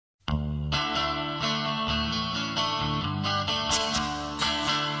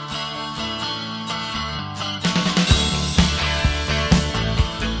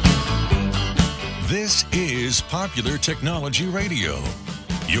is Popular Technology Radio,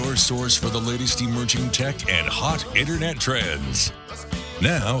 your source for the latest emerging tech and hot internet trends.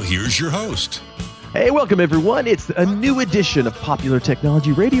 Now, here's your host. Hey, welcome everyone. It's a new edition of Popular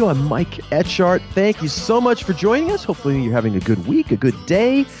Technology Radio. I'm Mike Etchart. Thank you so much for joining us. Hopefully you're having a good week, a good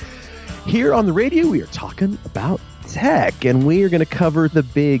day. Here on the radio, we are talking about tech, and we are going to cover the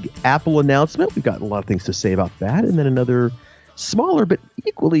big Apple announcement. We've got a lot of things to say about that, and then another smaller but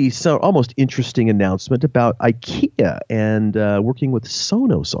equally so almost interesting announcement about IKEA and working with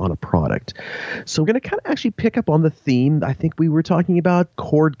Sonos on a product. So we're going to kind of actually pick up on the theme. I think we were talking about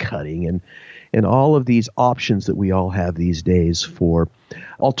cord cutting and all of these options that we all have these days for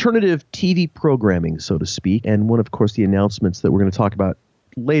alternative TV programming, so to speak. And one, of course, the announcements that we're going to talk about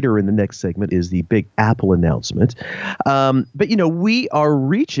later in the next segment is the big Apple announcement. But, you know, we are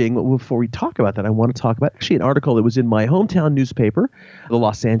reaching, before we talk about that, I want to talk about actually an article that was in my hometown newspaper, the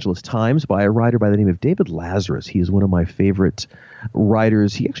Los Angeles Times, by a writer by the name of David Lazarus. He is one of my favorite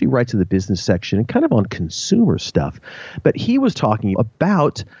writers. He actually writes in the business section and kind of on consumer stuff. But he was talking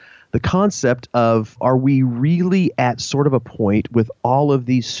about the concept of, are we really at sort of a point with all of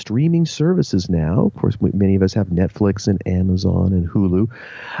these streaming services now? Of course, many of us have Netflix and Amazon and Hulu.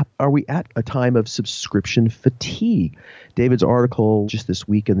 Are we at a time of subscription fatigue? David's article just this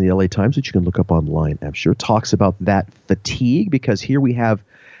week in the LA Times, which you can look up online, I'm sure, talks about that fatigue, because here we have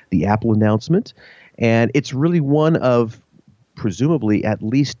the Apple announcement, and it's really one of presumably at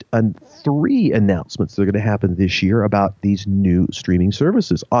least 3 announcements that are going to happen this year about these new streaming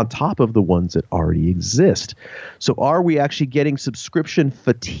services on top of the ones that already exist. So are we actually getting subscription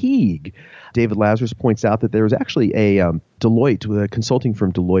fatigue? David Lazarus points out that there was actually a Deloitte, a consulting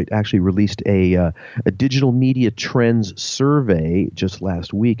firm Deloitte, actually released a digital media trends survey just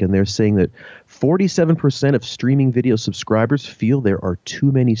last week, and they're saying that 47% of streaming video subscribers feel there are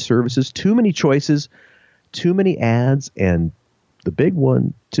too many services, too many choices, too many ads, and the big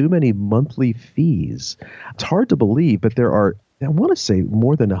one, too many monthly fees. It's hard to believe, but there are, I want to say,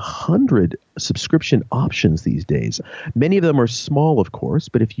 more than 100 subscription options these days. Many of them are small, of course,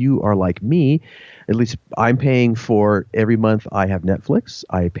 but if you are like me, at least I'm paying for every month. I have Netflix,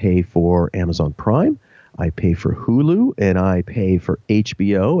 I pay for Amazon Prime, I pay for Hulu, and I pay for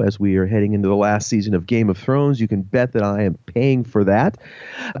HBO. As we are heading into the last season of Game of Thrones, you can bet that I am paying for that.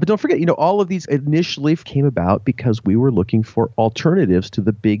 But don't forget, you know, all of these initially came about because we were looking for alternatives to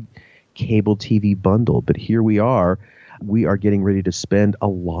the big cable TV bundle. But here we are getting ready to spend a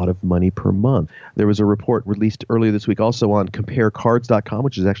lot of money per month. There was a report released earlier this week also on comparecards.com,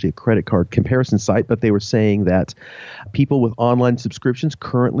 which is actually a credit card comparison site, but they were saying that people with online subscriptions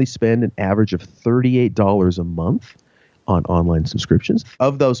currently spend an average of $38 a month on online subscriptions.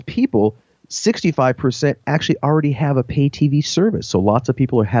 Of those people, 65% actually already have a pay TV service. So lots of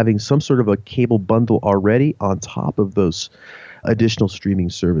people are having some sort of a cable bundle already on top of those additional streaming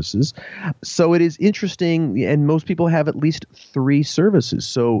services. So it is interesting, and most people have at least 3 services.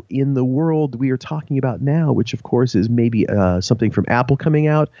 So in the world we are talking about now, which of course is maybe something from Apple coming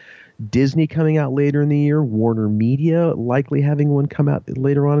out, Disney coming out later in the year, Warner Media likely having one come out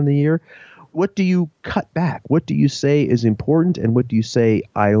later on in the year, what do you cut back? What do you say is important, and what do you say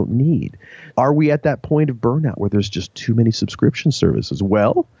I don't need? Are we at that point of burnout where there's just too many subscription services?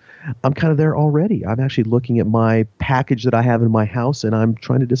 Well, I'm kind of there already. I'm actually looking at my package that I have in my house, and I'm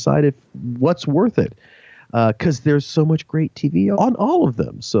trying to decide if what's worth it, because there's so much great TV on all of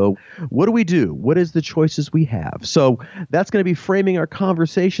them. So what do we do? What is the choices we have? So that's going to be framing our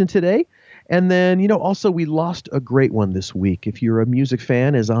conversation today. And then, you know, also we lost a great one this week. If you're a music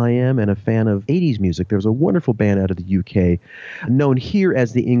fan, as I am, and a fan of 80s music, there's a wonderful band out of the UK known here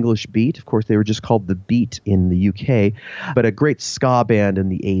as the English Beat. Of course, they were just called the Beat in the UK, but a great ska band in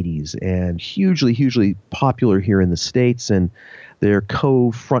the 80s and hugely, hugely popular here in the States. And their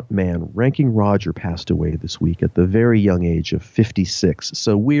co-frontman, Ranking Roger, passed away this week at the very young age of 56.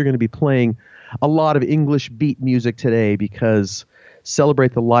 So we are going to be playing a lot of English Beat music today because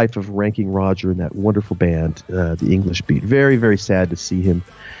celebrate the life of Ranking Roger and that wonderful band, the English Beat. Very, very sad to see him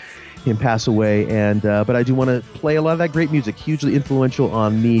pass away. And but I do want to play a lot of that great music, hugely influential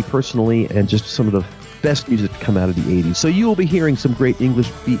on me personally, and just some of the best music to come out of the 80s. So you will be hearing some great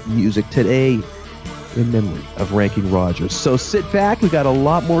English Beat music today in memory of Ranking Roger. So sit back. We got a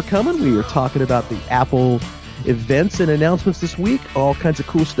lot more coming. We are talking about the Apple events and announcements this week, all kinds of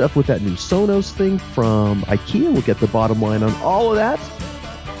cool stuff with that new Sonos thing from IKEA. We'll get the bottom line on all of that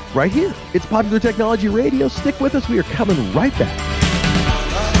right here. It's Popular Technology Radio. Stick with us. We are coming right back.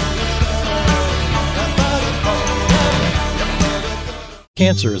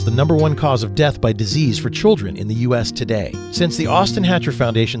 Cancer is the #1 cause of death by disease for children in the U.S. today. Since the Austin Hatcher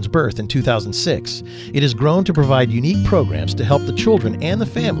Foundation's birth in 2006, it has grown to provide unique programs to help the children and the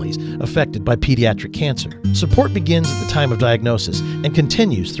families affected by pediatric cancer. Support begins at the time of diagnosis and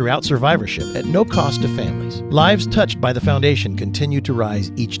continues throughout survivorship at no cost to families. Lives touched by the foundation continue to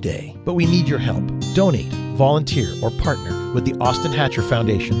rise each day, but we need your help. Donate, volunteer, or partner with the Austin Hatcher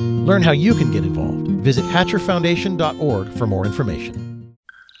Foundation. Learn how you can get involved. Visit hatcherfoundation.org for more information.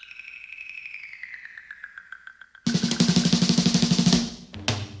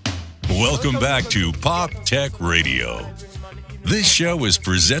 Welcome back to Pop Tech Radio. This show is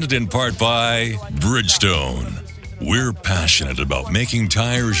presented in part by Bridgestone. We're passionate about making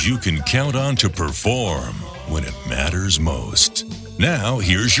tires you can count on to perform when it matters most. Now,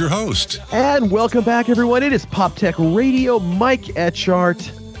 here's your host. And welcome back, everyone. It is Pop Tech Radio, Mike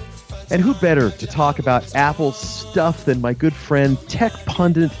Etchart. And who better to talk about Apple stuff than my good friend, tech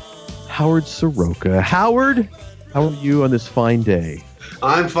pundit Howard Soroka. Howard, how are you on this fine day?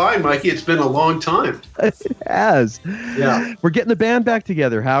 I'm fine, Mikey. It's been a long time. It has. Yeah. We're getting the band back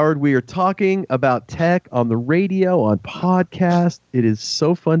together, Howard. We are talking about tech on the radio, on podcast. It is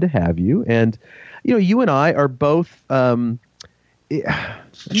so fun to have you. And, you know, you and I are both...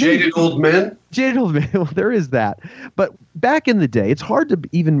 Jaded old men? Jaded old men. Well, there is that. But back in the day, it's hard to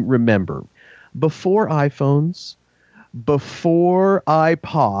even remember. Before iPhones, before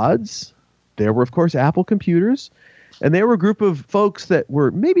iPods, there were, of course, Apple computers. And they were a group of folks that were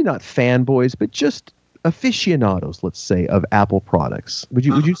maybe not fanboys, but just aficionados, let's say, of Apple products. Would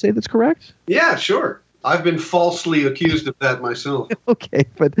you say that's correct? Yeah, sure. I've been falsely accused of that myself. Okay,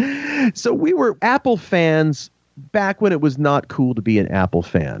 but so we were Apple fans back when it was not cool to be an Apple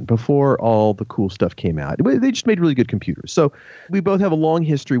fan, before all the cool stuff came out. They just made really good computers. So we both have a long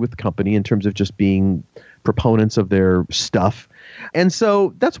history with the company in terms of just being proponents of their stuff. And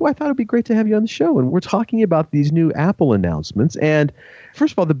so that's why I thought it'd be great to have you on the show. And we're talking about these new Apple announcements. And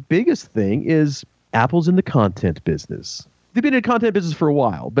first of all, the biggest thing is Apple's in the content business. They've been in the content business for a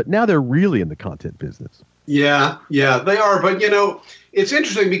while, but now they're really in the content business. Yeah, they are. But, you know, it's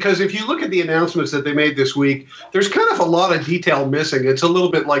interesting because if you look at the announcements that they made this week, there's kind of a lot of detail missing. It's a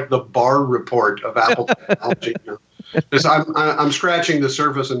little bit like the Barr report of Apple technology. You know? 'Cause I'm scratching the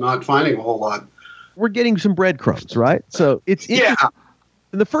surface and not finding a whole lot. We're getting some breadcrumbs, right? So it's interesting.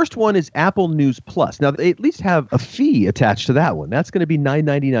 And the first one is Apple News Plus. Now, they at least have a fee attached to that one. That's going to be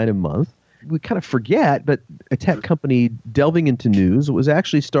 $9.99 a month. We kind of forget, but a tech company delving into news was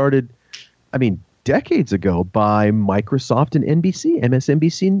actually started, decades ago by Microsoft and NBC,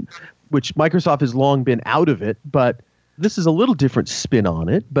 MSNBC, which Microsoft has long been out of it, but this is a little different spin on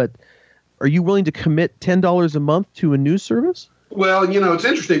it. But are you willing to commit $10 a month to a news service? Well, you know, it's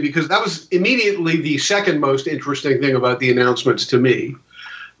interesting because that was immediately the second most interesting thing about the announcements to me.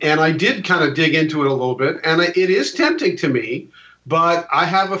 And I did kind of dig into it a little bit, and it is tempting to me, but I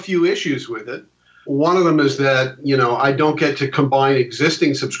have a few issues with it. One of them is that, you know, I don't get to combine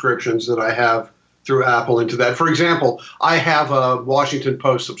existing subscriptions that I have through Apple into that. For example, I have a Washington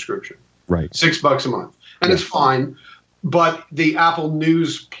Post subscription. Right. $6 a month. And it's fine. But the Apple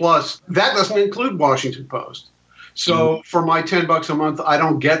News Plus, that doesn't include Washington Post. So for my $10 a month, I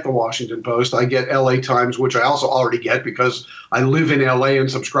don't get the Washington Post. I get LA Times, which I also already get because I live in LA and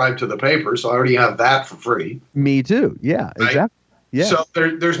subscribe to the paper. So I already have that for free. Me too. Yeah, right? Exactly. Yeah. So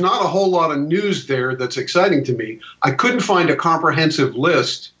there's not a whole lot of news there that's exciting to me. I couldn't find a comprehensive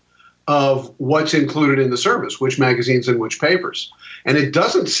list of what's included in the service, which magazines and which papers. And it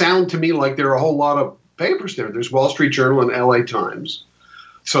doesn't sound to me like there are a whole lot of papers there. There's Wall Street Journal and LA Times.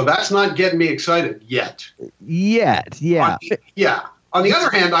 So that's not getting me excited yet. Yeah. On the other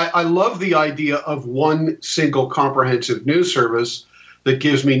hand, I love the idea of one single comprehensive news service that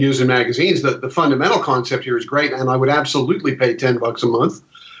gives me news and magazines. The fundamental concept here is great, and I would absolutely pay $10 a month,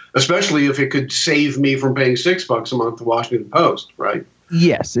 especially if it could save me from paying $6 a month to Washington Post, right?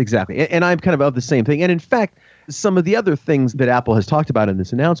 Yes, exactly. And I'm kind of the same thing. And in fact, some of the other things that Apple has talked about in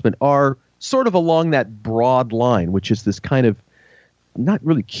this announcement are sort of along that broad line, which is this kind of not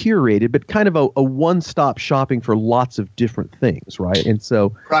really curated, but kind of a one-stop shopping for lots of different things, right? And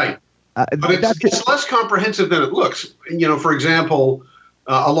so, right. But it's less comprehensive than it looks. You know, for example,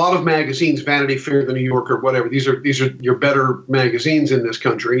 a lot of magazines, Vanity Fair, The New Yorker, whatever, these are your better magazines in this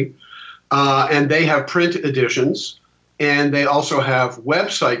country, and they have print editions, and they also have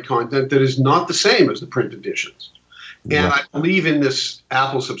website content that is not the same as the print editions. And I believe in this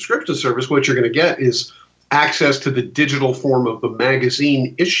Apple subscription service, what you're going to get is access to the digital form of the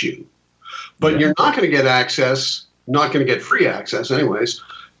magazine issue. But you're not going to get access, not going to get free access anyways,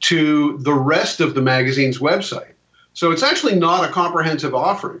 to the rest of the magazine's website. So it's actually not a comprehensive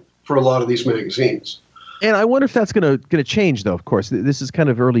offering for a lot of these magazines. And I wonder if that's going to change, though. Of course, this is kind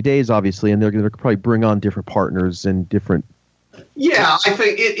of early days, obviously, and they're going to probably bring on different partners and different. Yeah, I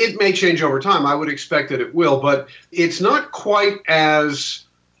think it may change over time. I would expect that it will, but it's not quite as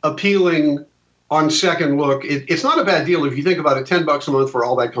appealing on second look. It's not a bad deal if you think about it. $10 a month for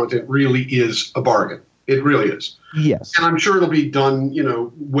all that content really is a bargain. It really is. Yes. And I'm sure it'll be done,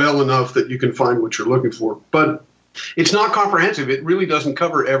 well enough that you can find what you're looking for. But it's not comprehensive. It really doesn't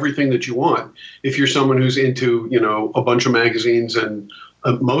cover everything that you want if you're someone who's into, a bunch of magazines and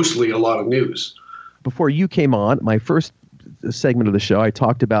mostly a lot of news. Before you came on, my first segment of the show, I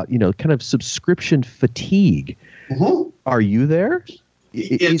talked about, kind of subscription fatigue. Mm-hmm. Are you there?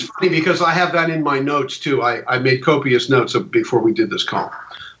 It's funny because I have that in my notes, too. I made copious notes before we did this call.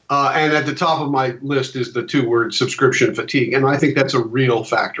 And at the top of my list is the 2-word subscription fatigue. And I think that's a real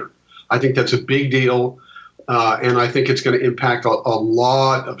factor. I think that's a big deal. And I think it's going to impact a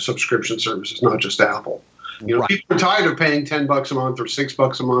lot of subscription services, not just Apple. Right. People are tired of paying $10 a month or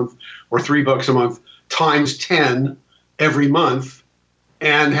 $6 a month or $3 a month times 10 every month.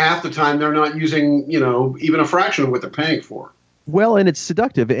 And half the time they're not using, even a fraction of what they're paying for. Well, and it's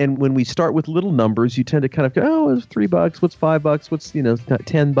seductive. And when we start with little numbers, you tend to kind of go, oh, it's $3, what's $5, what's,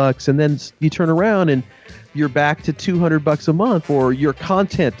 $10. And then you turn around and you're back to $200 a month for your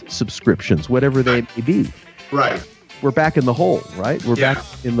content subscriptions, whatever they may be. Right. We're back in the hole, right? We're back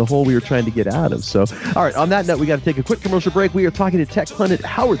in the hole we were trying to get out of. So, all right, on that note, we got to take a quick commercial break. We are talking to tech pundit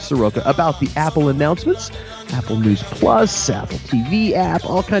Howard Soroka about the Apple announcements, Apple News Plus, Apple TV app,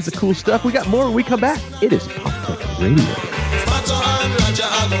 all kinds of cool stuff. We got more when we come back. It is Pop Tech Radio.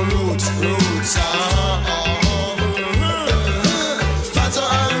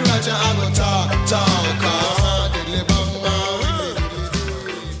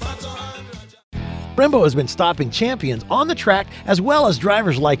 Brembo has been stopping champions on the track as well as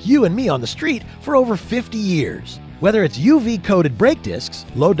drivers like you and me on the street for over 50 years. Whether it's UV-coated brake discs,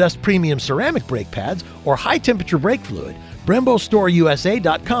 low-dust premium ceramic brake pads, or high-temperature brake fluid,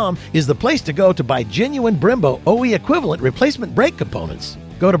 BremboStoreUSA.com is the place to go to buy genuine Brembo OE equivalent replacement brake components.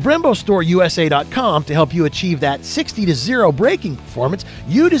 Go to BremboStoreUSA.com to help you achieve that 60-0 braking performance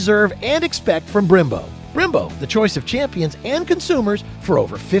you deserve and expect from Brembo. Brembo, the choice of champions and consumers for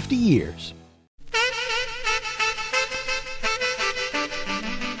over 50 years.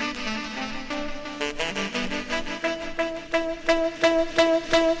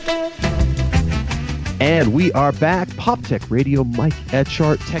 And we are back. Pop Tech Radio, Mike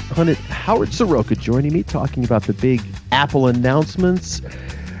Etchart, tech pundit Howard Soroka joining me, talking about the big Apple announcements.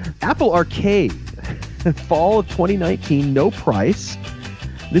 Apple Arcade, fall of 2019, no price.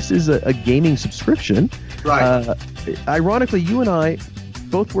 This is a gaming subscription. Right. Ironically, you and I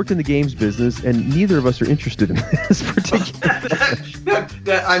both worked in the games business, and neither of us are interested in this particular.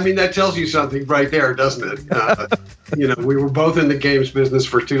 that tells you something right there, doesn't it? We were both in the games business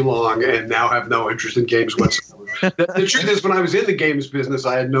for too long and now have no interest in games whatsoever. The truth is, when I was in the games business,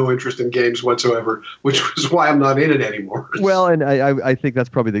 I had no interest in games whatsoever, which was why I'm not in it anymore. Well, and I think that's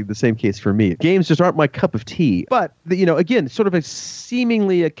probably the same case for me. Games just aren't my cup of tea. But, again, sort of a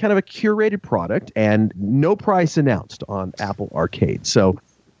seemingly a kind of a curated product and no price announced on Apple Arcade. So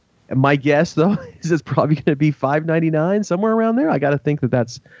my guess, though, is it's probably going to be $5.99, somewhere around there. I got to think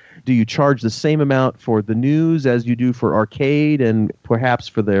that's... Do you charge the same amount for the news as you do for Arcade and perhaps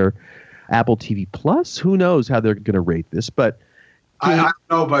for their Apple TV Plus? Who knows how they're going to rate this? But I don't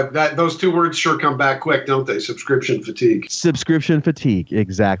know, but those 2 words sure come back quick, don't they? Subscription fatigue. Subscription fatigue,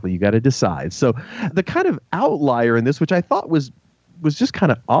 exactly. You got to decide. So the kind of outlier in this, which I thought was just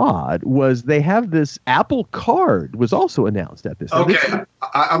kind of odd, was they have this Apple Card was also announced at this. Okay,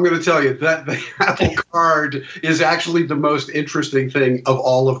 I'm going to tell you that the Apple Card is actually the most interesting thing of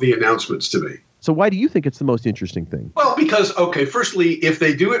all of the announcements to me. So why do you think it's the most interesting thing? Well, because, firstly, if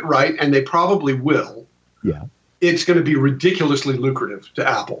they do it right, and they probably will, it's going to be ridiculously lucrative to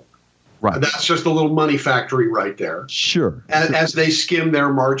Apple. Right. That's just a little money factory right there. Sure. As they skim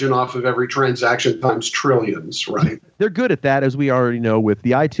their margin off of every transaction times trillions, right? They're good at that, as we already know, with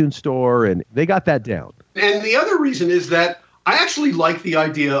the iTunes Store, and they got that down. And the other reason is that I actually like the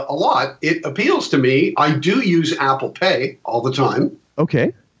idea a lot. It appeals to me. I do use Apple Pay all the time.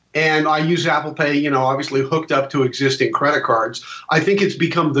 Okay. And I use Apple Pay, obviously hooked up to existing credit cards. I think it's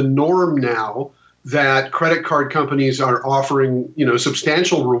become the norm now that credit card companies are offering,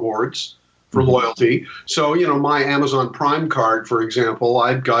 substantial rewards for loyalty. So, my Amazon Prime card, for example,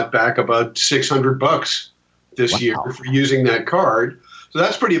 I got back about $600 this year for using that card. So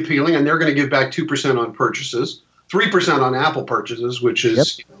that's pretty appealing. And they're going to give back 2% on purchases, 3% on Apple purchases, which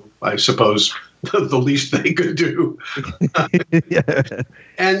is, I suppose, the least they could do. Yeah.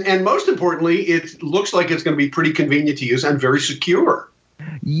 And most importantly, it looks like it's going to be pretty convenient to use and very secure.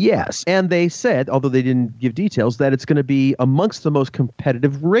 Yes, and they said, although they didn't give details, that it's going to be amongst the most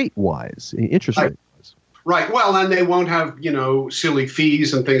competitive rate-wise, interest rate-wise. Right. Well, and they won't have, silly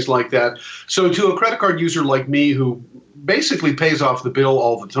fees and things like that. So to a credit card user like me who basically pays off the bill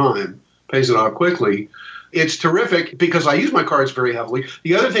all the time, pays it off quickly, it's terrific because I use my cards very heavily.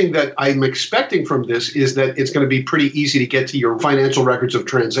 The other thing that I'm expecting from this is that it's going to be pretty easy to get to your financial records of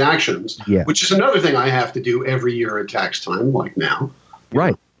transactions, which is another thing I have to do every year at tax time, like now.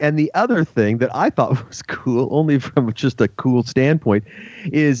 Right. And the other thing that I thought was cool, only from just a cool standpoint,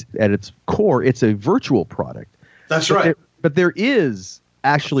 is at its core, it's a virtual product. That's right. But there is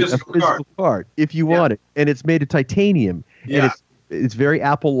actually a physical card if you want it. And it's made of titanium. Yeah. And it's very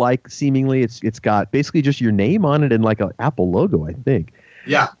Apple-like, seemingly. It's got basically just your name on it and like an Apple logo, I think.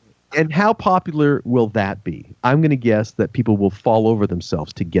 Yeah. And how popular will that be? I'm going to guess that people will fall over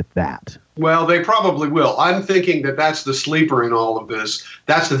themselves to get that. Well, they probably will. I'm thinking that that's the sleeper in all of this.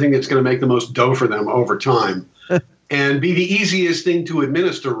 That's the thing that's going to make the most dough for them over time and be the easiest thing to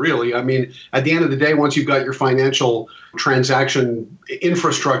administer, really. I mean, at the end of the day, once you've got your financial transaction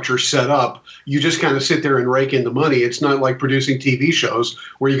infrastructure set up, you just kind of sit there and rake in the money. It's not like producing TV shows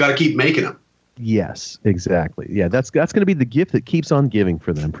where you got to keep making them. Yes, exactly. Yeah, that's going to be the gift that keeps on giving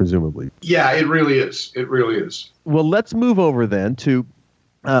for them, presumably. Yeah, it really is. It really is. Well, let's move over then to,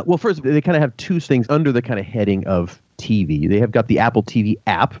 first, they kind of have two things under the kind of heading of TV. They have got the Apple TV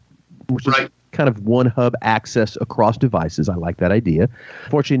app, which is kind of one hub access across devices. I like that idea.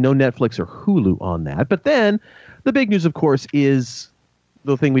 Fortunately, no Netflix or Hulu on that. But then the big news, of course, is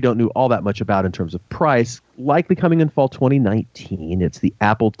the thing we don't know all that much about in terms of price, likely coming in fall 2019. It's the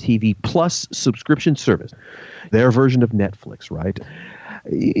Apple TV Plus subscription service, their version of Netflix, right?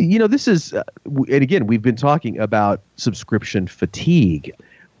 This is, and again, we've been talking about subscription fatigue.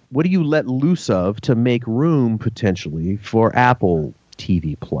 What do you let loose of to make room potentially for Apple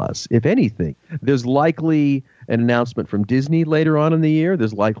TV Plus, if anything? There's likely an announcement from Disney later on in the year.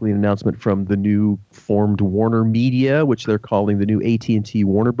 There's likely an announcement from the new formed Warner Media, which they're calling the new AT&T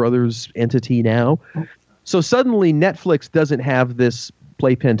Warner Brothers entity now. So suddenly Netflix doesn't have this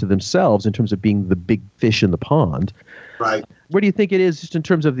playpen to themselves in terms of being the big fish in the pond. Right. Where do you think it is just in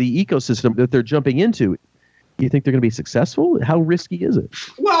terms of the ecosystem that they're jumping into? Do you think they're going to be successful? How risky is it?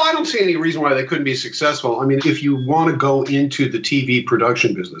 Well, I don't see any reason why they couldn't be successful. I mean, if you want to go into the TV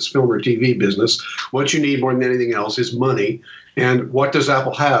production business, film or TV business, what you need more than anything else is money. And what does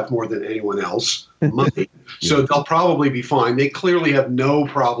Apple have more than anyone else? Money. So they'll probably be fine. They clearly have no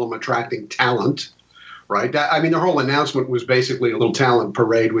problem attracting talent, right? Their whole announcement was basically a little talent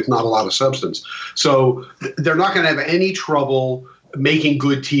parade with not a lot of substance. So they're not going to have any trouble making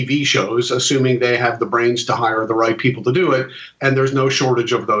good TV shows, assuming they have the brains to hire the right people to do it, and there's no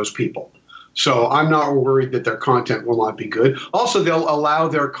shortage of those people. So I'm not worried that their content will not be good. Also, they'll allow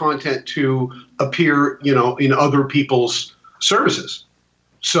their content to appear, in other people's services.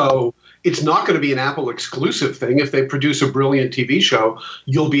 So it's not going to be an Apple exclusive thing. If they produce a brilliant TV show,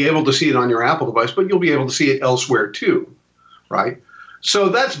 you'll be able to see it on your Apple device, but you'll be able to see it elsewhere too, right? So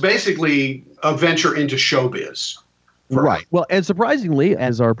that's basically a venture into showbiz. Right. Well, and surprisingly,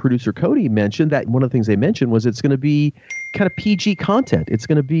 as our producer Cody mentioned, that one of the things they mentioned was it's going to be kind of PG content. It's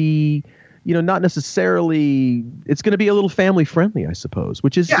going to be, not necessarily, it's going to be a little family friendly, I suppose,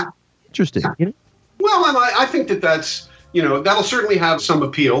 which is interesting. Yeah. Well, and I think that's, that'll certainly have some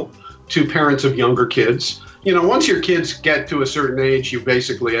appeal to parents of younger kids. Once your kids get to a certain age, you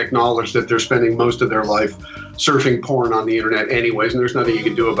basically acknowledge that they're spending most of their life surfing porn on the internet anyways, and there's nothing you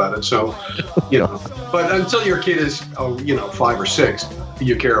can do about it. So, but until your kid is, 5 or 6,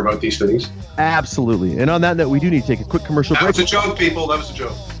 you care about these things. Absolutely. And on that note, we do need to take a quick commercial break. That was a joke, people. That was a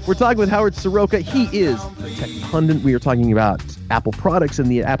joke. We're talking with Howard Soroka. He is the tech pundit. We are talking about Apple products and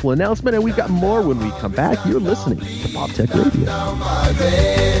the Apple announcement, and we've got more when we come back. You're listening to Pop Tech Radio.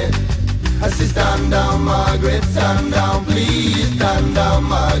 I say stand down, Margaret, stand down, please stand down,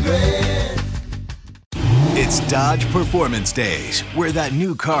 Margaret. It's Dodge Performance Days, where that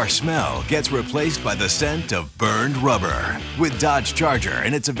new car smell gets replaced by the scent of burned rubber. With Dodge Charger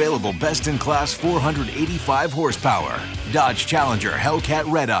and its available best-in-class 485 horsepower. Dodge Challenger Hellcat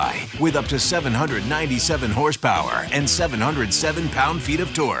Redeye with up to 797 horsepower and 707 pound-feet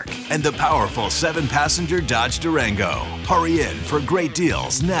of torque. And the powerful 7-passenger Dodge Durango. Hurry in for great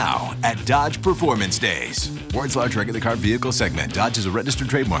deals now at Dodge Performance Days. Warren's large regular car vehicle segment. Dodge is a registered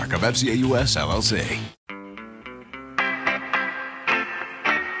trademark of FCA US LLC.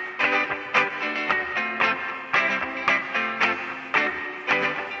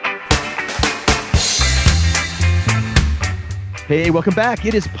 Hey, welcome back.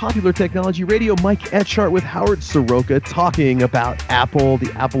 It is Popular Technology Radio. Mike Etchart with Howard Soroka talking about Apple, the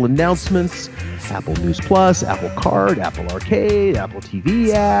Apple announcements, Apple News Plus, Apple Card, Apple Arcade, Apple TV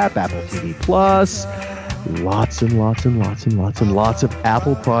app, Apple TV Plus. Lots and lots and lots and lots and lots of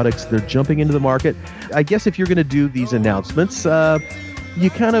Apple products. They're jumping into the market. I guess if you're going to do these announcements, you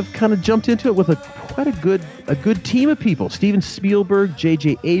kind of jumped into it with quite a good team of people. Steven Spielberg,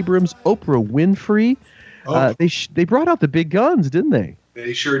 J.J. Abrams, Oprah Winfrey. They brought out the big guns, didn't they?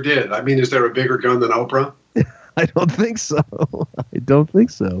 They sure did. I mean, is there a bigger gun than Oprah? I don't think so. I don't think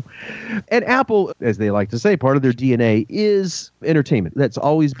so. And Apple, as they like to say, part of their DNA is entertainment. That's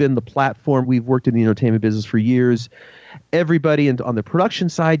always been the platform. We've worked in the entertainment business for years. Everybody on the production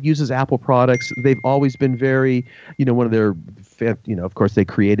side uses Apple products. They've always been very, one of their, of course, they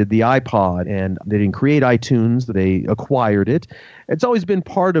created the iPod, and they didn't create iTunes. They acquired it. It's always been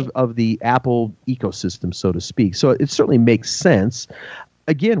part of the Apple ecosystem, so to speak. So it certainly makes sense.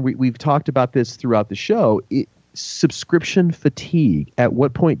 Again, we've talked about this throughout the show. Subscription fatigue. At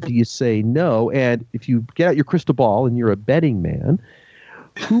what point do you say no? And if you get out your crystal ball and you're a betting man,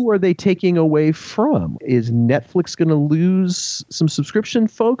 who are they taking away from? Is Netflix going to lose some subscription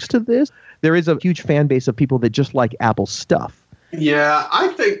folks to this? There is a huge fan base of people that just like Apple stuff. Yeah,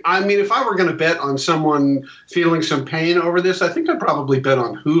 if I were going to bet on someone feeling some pain over this, I think I'd probably bet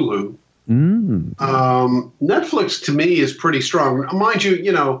on Hulu. Netflix, to me, is pretty strong. Mind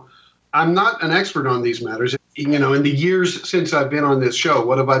you, I'm not an expert on these matters. In the years since I've been on this show,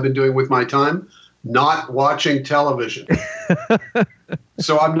 what have I been doing with my time? Not watching television.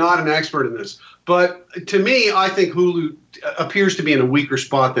 So I'm not an expert in this. But to me, I think Hulu appears to be in a weaker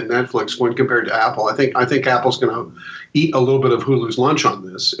spot than Netflix when compared to Apple. I think Apple's going to eat a little bit of Hulu's lunch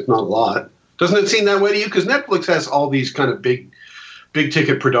on this, if not a lot. Doesn't it seem that way to you? Because Netflix has all these kind of big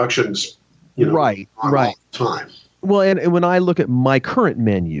ticket productions, right, all the time. Well, and when I look at my current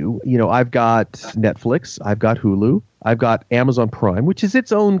menu, I've got Netflix, I've got Hulu, I've got Amazon Prime, which is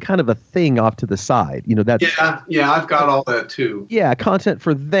its own kind of a thing off to the side. Yeah, I've got all that too. Yeah, content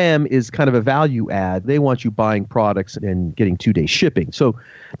for them is kind of a value add. They want you buying products and getting 2-day shipping. So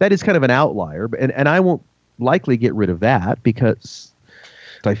that is kind of an outlier, and I won't likely get rid of that because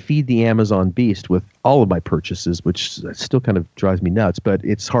I feed the Amazon beast with all of my purchases, which still kind of drives me nuts, but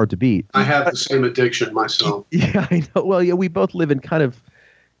it's hard to beat. I have the same addiction myself. Yeah, I know. Well, yeah, we both live in kind of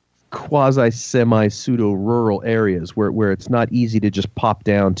quasi-semi-pseudo-rural areas where it's not easy to just pop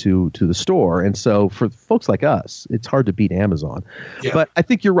down to the store. And so for folks like us, it's hard to beat Amazon. Yeah. But I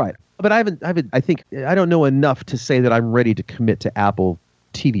think you're right. But I don't know enough to say that I'm ready to commit to Apple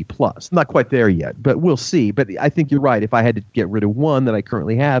TV Plus. I'm not quite there yet, but we'll see. But I think you're right. If I had to get rid of one that I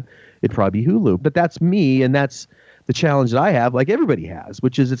currently have, it'd probably be Hulu. But that's me, and that's the challenge that I have, like everybody has,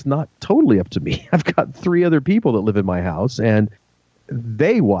 which is it's not totally up to me. I've got 3 other people that live in my house, and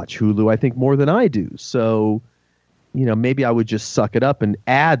they watch Hulu, I think, more than I do. So, maybe I would just suck it up and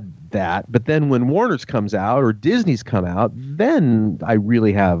add that. But then when Warner's comes out or Disney's come out, then I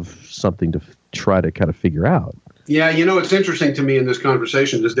really have something to try to kind of figure out. Yeah, it's interesting to me in this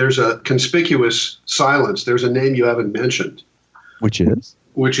conversation is there's a conspicuous silence. There's a name you haven't mentioned. Which is?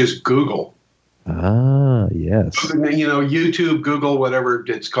 Which is Google. Ah, yes. YouTube, Google, whatever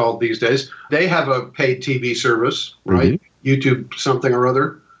it's called these days. They have a paid TV service, right? Mm-hmm. YouTube something or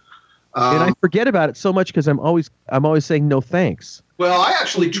other. And I forget about it so much because I'm always saying no thanks. Well, I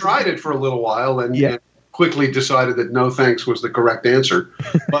actually tried it for a little while and quickly decided that no thanks was the correct answer.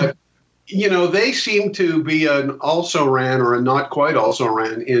 But they seem to be an also-ran or a not quite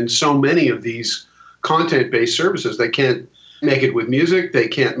also-ran in so many of these content-based services. They can't make it with music. They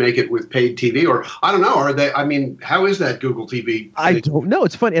can't make it with paid TV. Or, I don't know, are they? I mean, how is that Google TV? I don't know.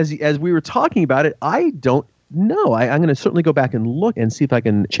 It's funny. As we were talking about it, I don't know. I'm going to certainly go back and look and see if I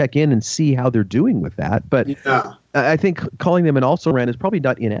can check in and see how they're doing with that. But I think calling them an also-ran is probably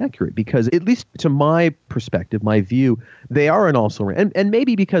not inaccurate because, at least to my perspective, my view, they are an also-ran. And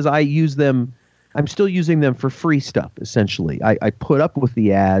maybe because I use them, I'm still using them for free stuff, essentially. I put up with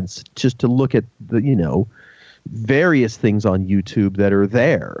the ads just to look at the, various things on YouTube that are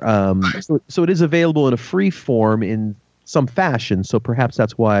there. So it is available in a free form in some fashion. So perhaps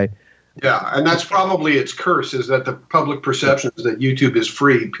that's why. Yeah, and that's probably its curse, is that the public perception is that YouTube is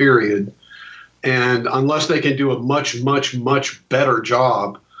free, period. And unless they can do a much, much, much better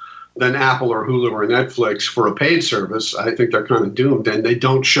job than Apple or Hulu or Netflix for a paid service, I think they're kind of doomed. And they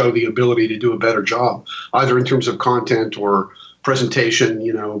don't show the ability to do a better job, either in terms of content or presentation,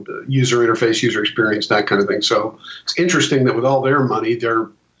 user interface, user experience, that kind of thing. So it's interesting that with all their money, they're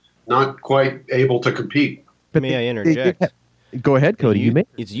not quite able to compete. May I interject? Go ahead, Cody.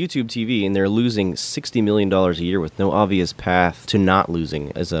 It's YouTube TV, and they're losing $60 million a year with no obvious path to not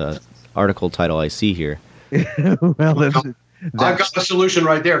losing, as a article title I see here. Well, I've got a solution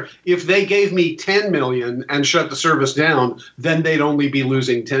right there. If they gave me $10 million and shut the service down, then they'd only be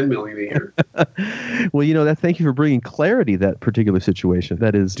losing $10 million a year. Well, thank you for bringing clarity to that particular situation.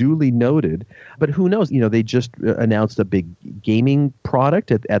 That is duly noted. But who knows? They just announced a big gaming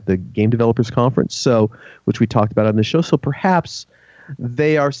product at the Game Developers Conference, which we talked about on the show. So perhaps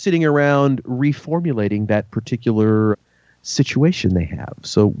they are sitting around reformulating that particular situation they have.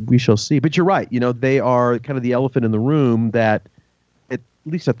 So we shall see. But you're right. They are kind of the elephant in the room that, at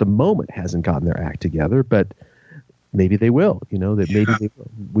least at the moment, hasn't gotten their act together. But maybe they will. They will.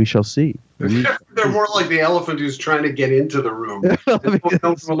 We shall see. They're more like the elephant who's trying to get into the room.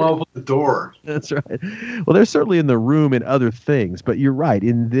 Don't open the door. That's right. Well, they're certainly in the room in other things. But you're right,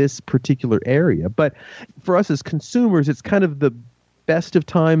 in this particular area. But for us as consumers, it's kind of the best of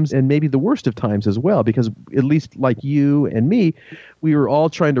times and maybe the worst of times as well, because at least like you and me, we were all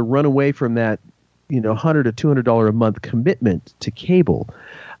trying to run away from that, $100 to $200 a month commitment to cable.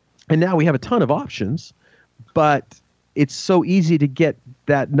 And now we have a ton of options, but it's so easy to get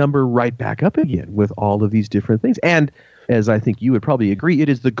that number right back up again with all of these different things. And as I think you would probably agree, it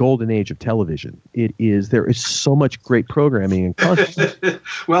is the golden age of television. There is so much great programming and content.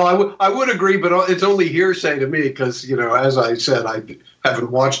 Well, I would agree, but it's only hearsay to me because, as I said, I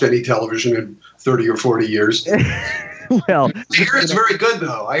haven't watched any television in 30 or 40 years. Well, I hear it's very good,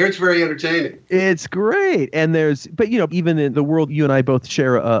 though. I hear it's very entertaining. It's great. And but even in the world, you and I both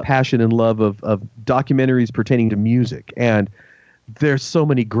share a passion and love of documentaries pertaining to music. And there's so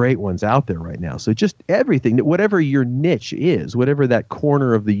many great ones out there right now. So just everything, whatever your niche is, whatever that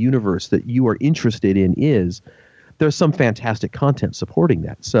corner of the universe that you are interested in is, there's some fantastic content supporting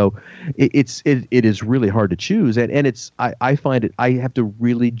that. So it is really hard to choose. And I find it, I have to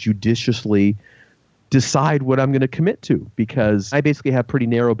really judiciously decide what I'm going to commit to, because I basically have pretty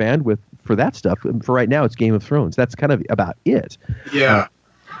narrow bandwidth for that stuff. And for right now, it's Game of Thrones. That's kind of about it. Yeah.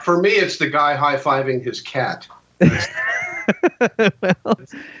 For me, it's the guy high-fiving his cat. Well,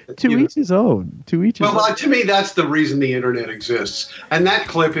 to each his own. To me, that's the reason the internet exists. And that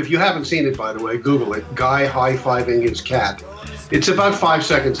clip, if you haven't seen it, by the way, Google it. Guy high-fiving his cat. It's about 5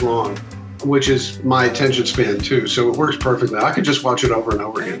 seconds long, which is my attention span, too. So it works perfectly. I could just watch it over and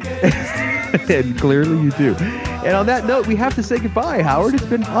over again. And clearly you do. And on that note, we have to say goodbye, Howard. It's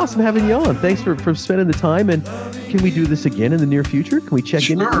been awesome having you on. Thanks for spending the time. And can we do this again in the near future? Can we check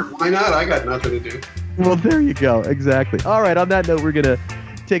in? Sure. Why not? I got nothing to do. Well, there you go. Exactly. All right. On that note, we're going to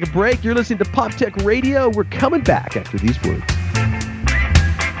take a break. You're listening to Pop Tech Radio. We're coming back after these words.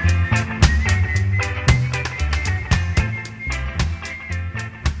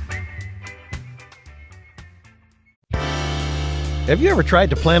 Have you ever tried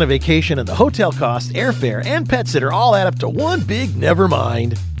to plan a vacation and the hotel costs, airfare, and pet sitter all add up to one big never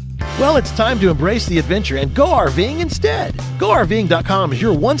mind? Well, it's time to embrace the adventure and go RVing instead. GoRVing.com is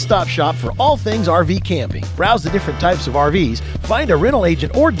your one-stop shop for all things RV camping. Browse the different types of RVs, find a rental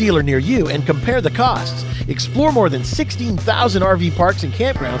agent or dealer near you, and compare the costs. Explore more than 16,000 RV parks and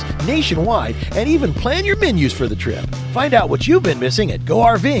campgrounds nationwide, and even plan your menus for the trip. Find out what you've been missing at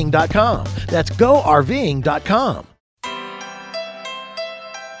GoRVing.com. That's GoRVing.com.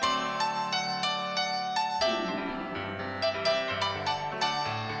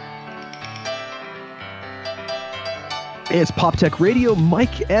 It's Pop Tech Radio,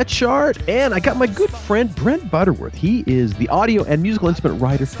 Mike Etchart, and I got my good friend Brent Butterworth. He is the audio and musical instrument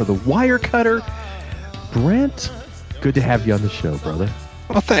writer for The Wirecutter. Brent, good to have you on the show, brother.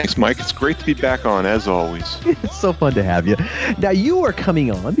 Well, thanks, Mike. It's great to be back on, as always. It's so fun to have you. Now, you are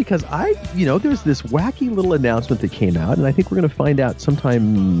coming on because there's this wacky little announcement that came out, and I think we're going to find out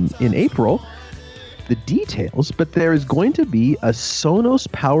sometime in April the details, but there is going to be a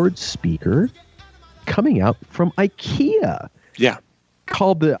Sonos-powered speaker coming out from IKEA. Yeah.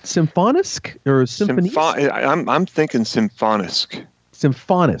 Called the Symfonisk or Symphony? I'm thinking Symfonisk.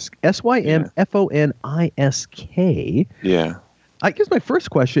 Symfonisk. Symfonisk. Yeah. I guess my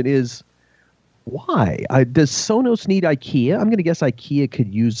first question is, why? Does Sonos need IKEA? I'm going to guess IKEA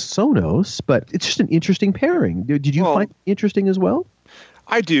could use Sonos, but it's just an interesting pairing. Did you find it interesting as well?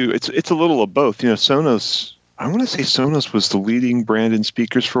 I do. It's a little of both. Sonos, I want to say Sonos was the leading brand in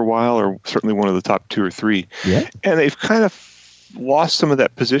speakers for a while, or certainly one of the top 2 or 3. Yeah. And they've kind of lost some of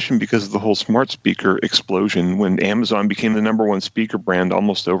that position because of the whole smart speaker explosion when Amazon became the #1 speaker brand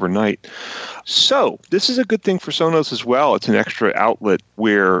almost overnight. So this is a good thing for Sonos as well. It's an extra outlet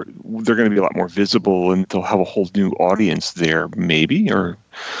where they're going to be a lot more visible, and they'll have a whole new audience there, maybe.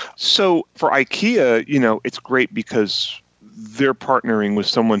 So for IKEA, it's great because they're partnering with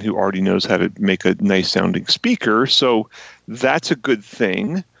someone who already knows how to make a nice sounding speaker. So that's a good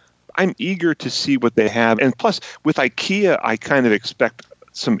thing. I'm eager to see what they have. And plus, with IKEA, I kind of expect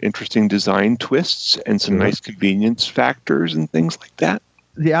some interesting design twists and some nice convenience factors and things like that.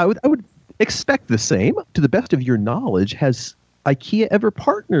 Yeah, I would expect the same. To the best of your knowledge, has IKEA ever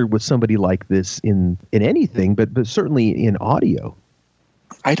partnered with somebody like this in anything, but certainly in audio?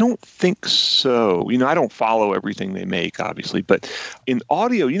 I don't think so. I don't follow everything they make, obviously, but in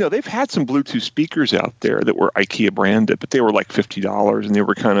audio, they've had some Bluetooth speakers out there that were IKEA branded, but they were like $50, and they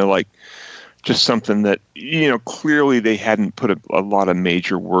were kind of like just something that, clearly they hadn't put a lot of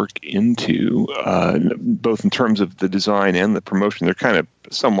major work into, both in terms of the design and the promotion. They're kind of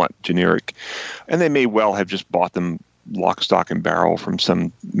somewhat generic, and they may well have just bought them lock, stock, and barrel from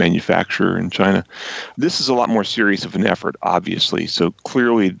some manufacturer in China. This is a lot more serious of an effort, obviously. So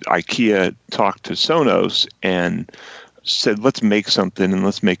clearly IKEA talked to Sonos and said, let's make something and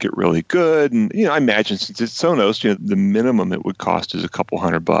let's make it really good. And, I imagine since it's Sonos, the minimum it would cost is a couple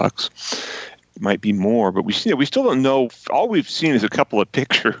 $100. It might be more, but we still don't know. All we've seen is a couple of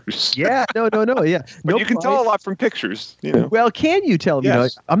pictures. Yeah, no, yeah. But you can tell a lot from pictures. Well, can you tell?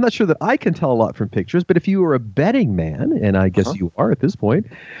 Yes. I'm not sure that I can tell a lot from pictures, but if you were a betting man, and I guess you are at this point,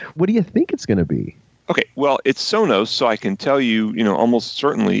 what do you think it's going to be? Okay, well, it's Sonos, so I can tell you, almost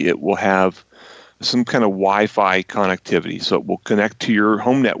certainly it will have some kind of Wi-Fi connectivity. So it will connect to your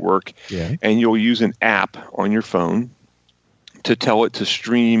home network, and you'll use an app on your phone to tell it to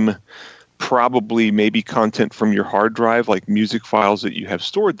stream probably maybe content from your hard drive, like music files that you have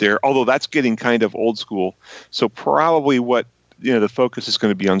stored there, although that's getting kind of old school. So probably what the focus is going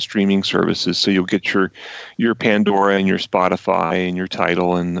to be on streaming services. So you'll get your Pandora and your Spotify and your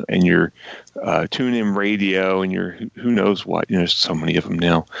Tidal and your TuneIn Radio and your who knows what. There's so many of them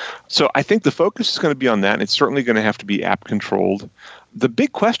now. So I think the focus is going to be on that, and it's certainly going to have to be app controlled. The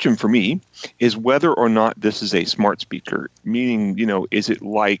big question for me is whether or not this is a smart speaker, meaning, is it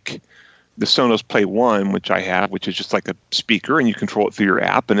like the Sonos Play 1, which I have, which is just like a speaker, and you control it through your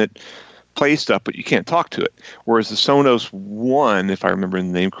app, and it plays stuff, but you can't talk to it. Whereas the Sonos One, if I remember the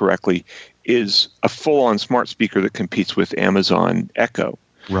name correctly, is a full-on smart speaker that competes with Amazon Echo.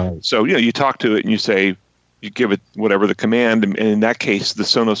 Right. So, you talk to it and you give it whatever the command, and in that case, the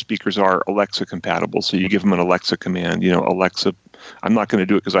Sonos speakers are Alexa compatible. So you give them an Alexa command, Alexa. I'm not going to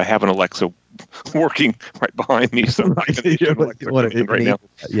do it because I have an Alexa working right behind me, so I'm not going to do Alexa right now.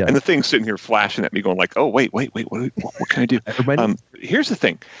 Yeah. And the thing's sitting here flashing at me, going like, "Oh, wait, what can I do?" Here's the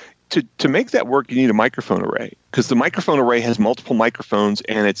thing. To make that work, you need a microphone array, because the microphone array has multiple microphones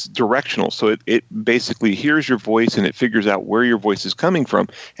and it's directional. So it basically hears your voice and it figures out where your voice is coming from,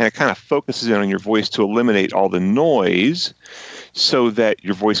 and it kind of focuses in on your voice to eliminate all the noise so that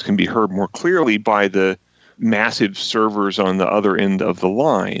your voice can be heard more clearly by the massive servers on the other end of the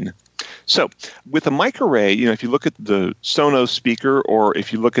line. So with a mic array, if you look at the Sonos speaker or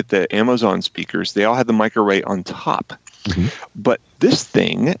if you look at the Amazon speakers, they all have the mic array on top. Mm-hmm. But this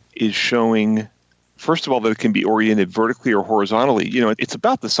thing is showing, first of all, that it can be oriented vertically or horizontally. It's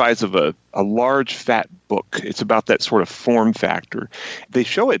about the size of a large, fat book. It's about that sort of form factor. They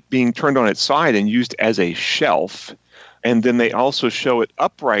show it being turned on its side and used as a shelf. And then they also show it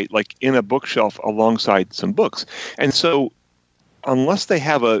upright, like in a bookshelf alongside some books. And so unless they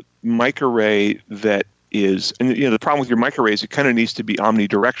have a mic array that is, and the problem with your mic array is it kind of needs to be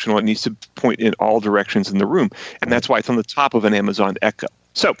omnidirectional. It needs to point in all directions in the room. And that's why it's on the top of an Amazon Echo.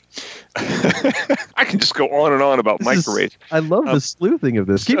 So I can just go on and on about mic arrays. I love the sleuthing of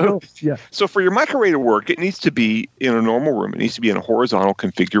this. So for your mic array to work, it needs to be in a normal room. It needs to be in a horizontal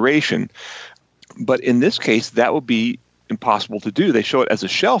configuration. But in this case, that would be impossible to do. They show it as a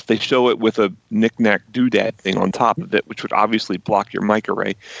shelf. They show it with a knick-knack doodad thing on top of it, which would obviously block your mic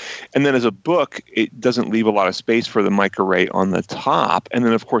array. And then as a book, it doesn't leave a lot of space for the mic array on the top. And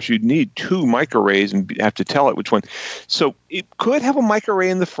then, of course, you'd need two mic arrays and have to tell it which one. So it could have a mic array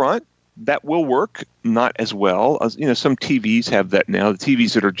in the front. That will work, not as well as, some TVs have that now, the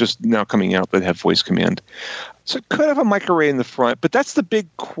TVs that are just now coming out that have voice command. So it could have a mic array in the front, but that's the big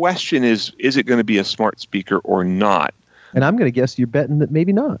question is it going to be a smart speaker or not? And I'm going to guess you're betting that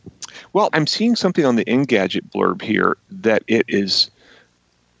maybe not. Well, I'm seeing something on the Engadget blurb here that it is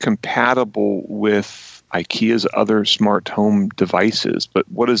compatible with IKEA's other smart home devices. But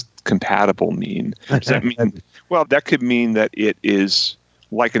what does compatible mean? Does that mean, well, that could mean that it is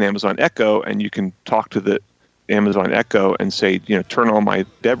like an Amazon Echo, and you can talk to the Amazon Echo and say, turn on my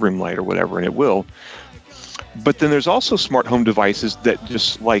bedroom light or whatever, and it will. But then there's also smart home devices that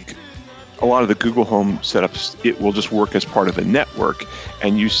just like a lot of the Google Home setups, it will just work as part of a network.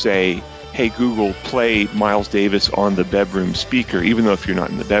 And you say, hey, Google, play Miles Davis on the bedroom speaker, even though if you're not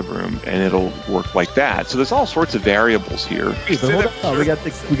in the bedroom, and it'll work like that. So there's all sorts of variables here. So hold on. We got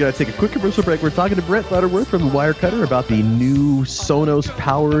to take a quick commercial break. We're talking to Brent Butterworth from the Wirecutter about the new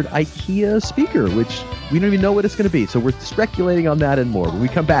Sonos-powered IKEA speaker, which we don't even know what it's going to be. So we're speculating on that and more. When we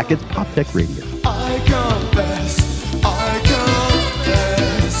come back, it's Pop Tech Radio. I confess.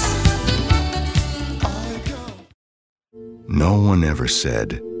 No one ever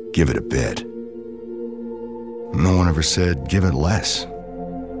said, give it a bit. No one ever said, give it less.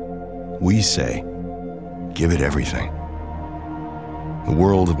 We say, give it everything. The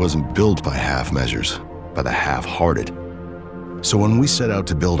world wasn't built by half measures, by the half-hearted. So when we set out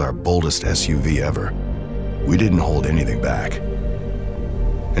to build our boldest SUV ever, we didn't hold anything back.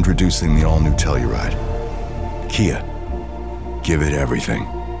 Introducing the all-new Telluride. Kia. Give it everything.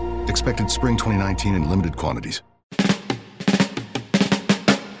 Expected spring 2019 in limited quantities.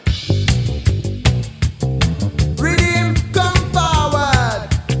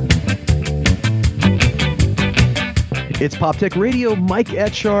 It's Pop Tech Radio. Mike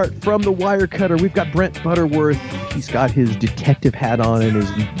Etchart from the Wirecutter. We've got Brent Butterworth. He's got his detective hat on and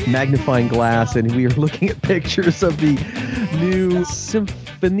his magnifying glass, and we are looking at pictures of the new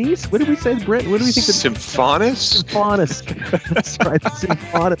Symphonisk. What did we say, Brent? What do we think? Symphonisk? Symphonisk. That's right, the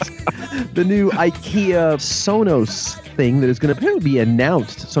Symphonisk. The new IKEA Sonos thing that is going to be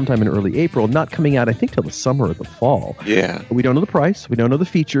announced sometime in early April, not coming out, I think, till the summer or the fall. Yeah. We don't know the price. We don't know the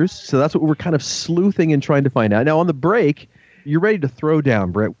features. So that's what we're kind of sleuthing and trying to find out. Now, on the break, you're ready to throw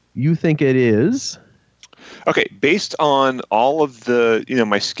down, Brett. You think it is? Okay, based on all of the,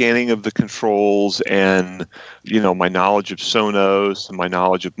 my scanning of the controls and, my knowledge of Sonos and my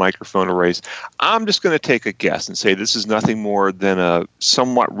knowledge of microphone arrays, I'm just going to take a guess and say this is nothing more than a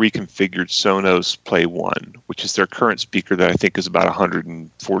somewhat reconfigured Sonos Play 1, which is their current speaker that I think is about $149 or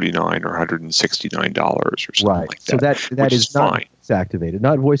 $169 or something like that. So that is not fine. Voice activated,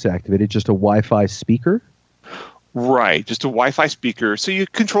 not voice activated, just a Wi-Fi speaker? Right, just a Wi-Fi speaker. So you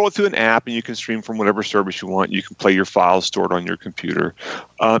control it through an app, and you can stream from whatever service you want. You can play your files stored on your computer,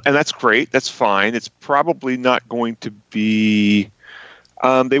 and that's great. That's fine. It's probably not going to be.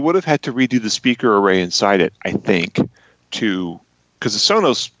 They would have had to redo the speaker array inside it, I think, because the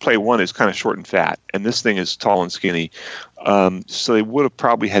Sonos Play 1 is kind of short and fat, and this thing is tall and skinny. So they would have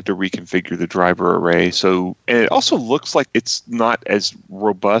probably had to reconfigure the driver array. So, and it also looks like it's not as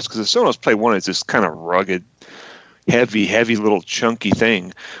robust because the Sonos Play 1 is this kind of rugged, heavy little chunky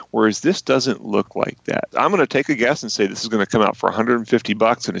thing, whereas this doesn't look like that. I'm going to take a guess and say this is going to come out for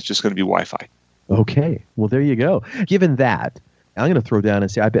 $150 and it's just going to be Wi-Fi. Okay, well there you go. Given that, I'm going to throw down and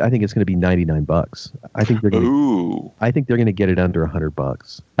say I think it's going to be $99. I think they're going to get it under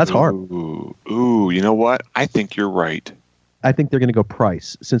 $100. That's hard. Ooh, you know what? I think you're right. I think they're going to go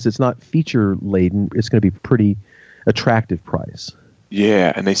price. Since it's not feature laden, it's going to be pretty attractive price.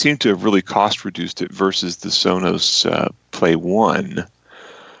 Yeah, and they seem to have really cost reduced it versus the Sonos Play 1.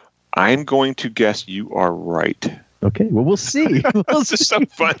 I'm going to guess you are right. Okay, well, we'll see. This is so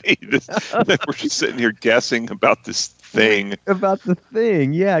funny that we're just sitting here guessing about this thing. About the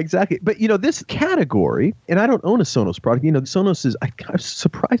thing, yeah, exactly. But, this category, and I don't own a Sonos product. Sonos is, I'm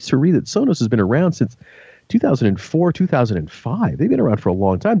surprised to read that Sonos has been around since 2004, 2005. They've been around for a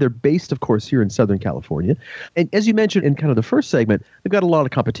long time. They're based, of course, here in Southern California. And as you mentioned in kind of the first segment, they've got a lot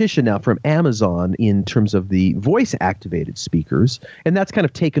of competition now from Amazon in terms of the voice-activated speakers. And that's kind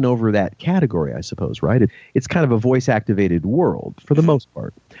of taken over that category, I suppose, right? It's kind of a voice-activated world for the most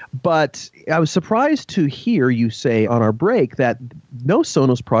part. But I was surprised to hear you say on our break that no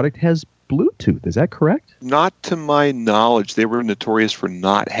Sonos product has Bluetooth. Is that correct? Not to my knowledge. They were notorious for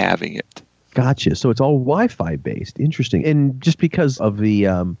not having it. Gotcha. So it's all Wi-Fi based. Interesting. And just because of the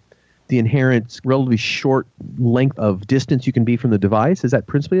inherent relatively short length of distance you can be from the device, is that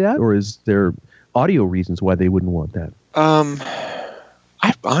principally that? Or is there audio reasons why they wouldn't want that?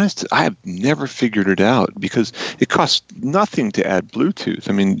 I have never figured it out because it costs nothing to add Bluetooth.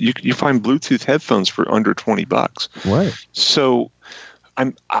 I mean, you find Bluetooth headphones for under $20. Right. So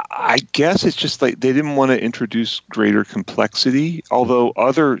I guess it's just like they didn't want to introduce greater complexity, although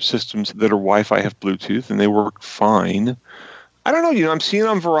other systems that are Wi-Fi have Bluetooth and they work fine. I don't know. I'm seeing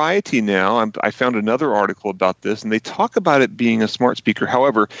on Variety now. I found another article about this, and they talk about it being a smart speaker.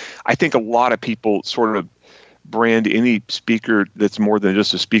 However, I think a lot of people sort of brand any speaker that's more than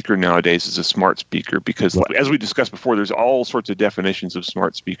just a speaker nowadays as a smart speaker because, as we discussed before, there's all sorts of definitions of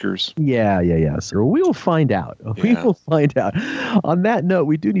smart speakers. Yeah. So we will find out. We will find out. On that note,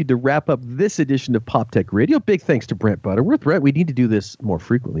 we do need to wrap up this edition of Pop Tech Radio. Big thanks to Brent Butterworth. Brent, we need to do this more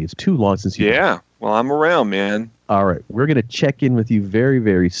frequently. It's too long since you... Yeah. Well, I'm around, man. All right. We're going to check in with you very,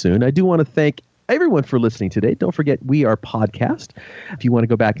 very soon. I do want to thank everyone for listening today. Don't forget, we are podcast. If you want to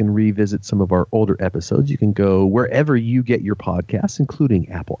go back and revisit some of our older episodes, you can go wherever you get your podcasts,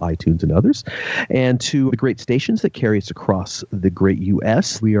 including Apple, iTunes, and others, and to the great stations that carry us across the great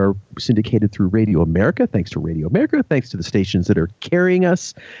U.S. We are syndicated through Radio America. Thanks to Radio America. Thanks to the stations that are carrying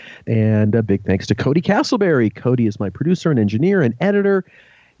us. And a big thanks to Cody Castleberry. Cody is my producer and engineer and editor.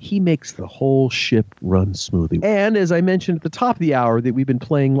 He makes the whole ship run smoothly. And as I mentioned at the top of the hour, that we've been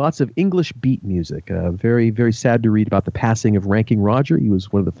playing lots of English beat music. Very, very sad to read about the passing of Ranking Roger. He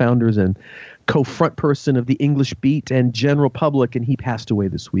was one of the founders and co-front person of the English beat and general public, and he passed away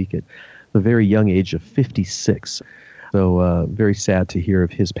this week at the very young age of 56. So very sad to hear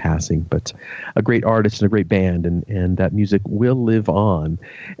of his passing, but a great artist and a great band, and that music will live on.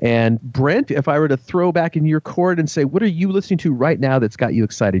 And Brent, if I were to throw back in your court and say, what are you listening to right now that's got you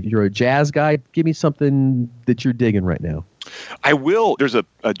excited? You're a jazz guy. Give me something that you're digging right now. I will. There's a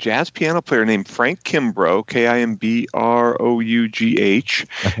jazz piano player named Frank Kimbrough, Kimbrough,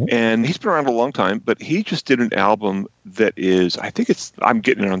 and he's been around a long time, but he just did an album that is, I'm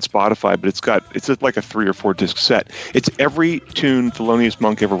getting it on Spotify, but it's like a 3 or 4 disc set. It's every tune Thelonious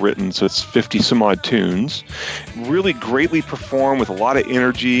Monk ever written, so it's 50 some odd tunes, really greatly performed with a lot of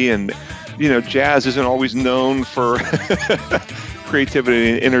energy, and jazz isn't always known for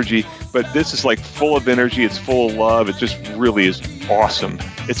creativity and energy, but this is like full of energy. It's full of love. It just really is awesome.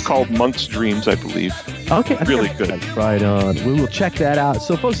 It's called Monk's Dreams, I believe. Okay. Really good. Right on. We will check that out.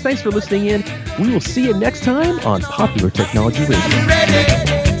 So, folks, thanks for listening in. We will see you next time on Popular Technology Radio. Are you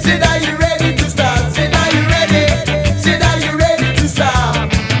ready? Sid, are you ready to start? Sid, are you ready? Sid, are you ready to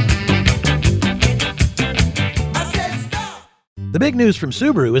start? I said stop. The big news from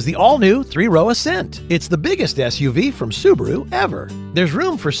Subaru is the all-new 3-row Ascent. It's the biggest SUV from Subaru ever. There's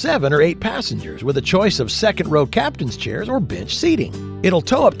room for 7 or 8 passengers with a choice of second-row captain's chairs or bench seating. It'll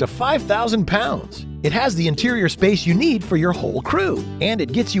tow up to 5,000 pounds. It has the interior space you need for your whole crew, and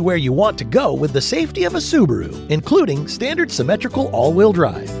it gets you where you want to go with the safety of a Subaru, including standard symmetrical all-wheel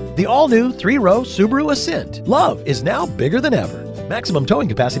drive. The all-new 3-row Subaru Ascent. Love is now bigger than ever. Maximum towing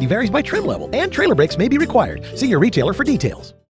capacity varies by trim level, and trailer brakes may be required. See your retailer for details.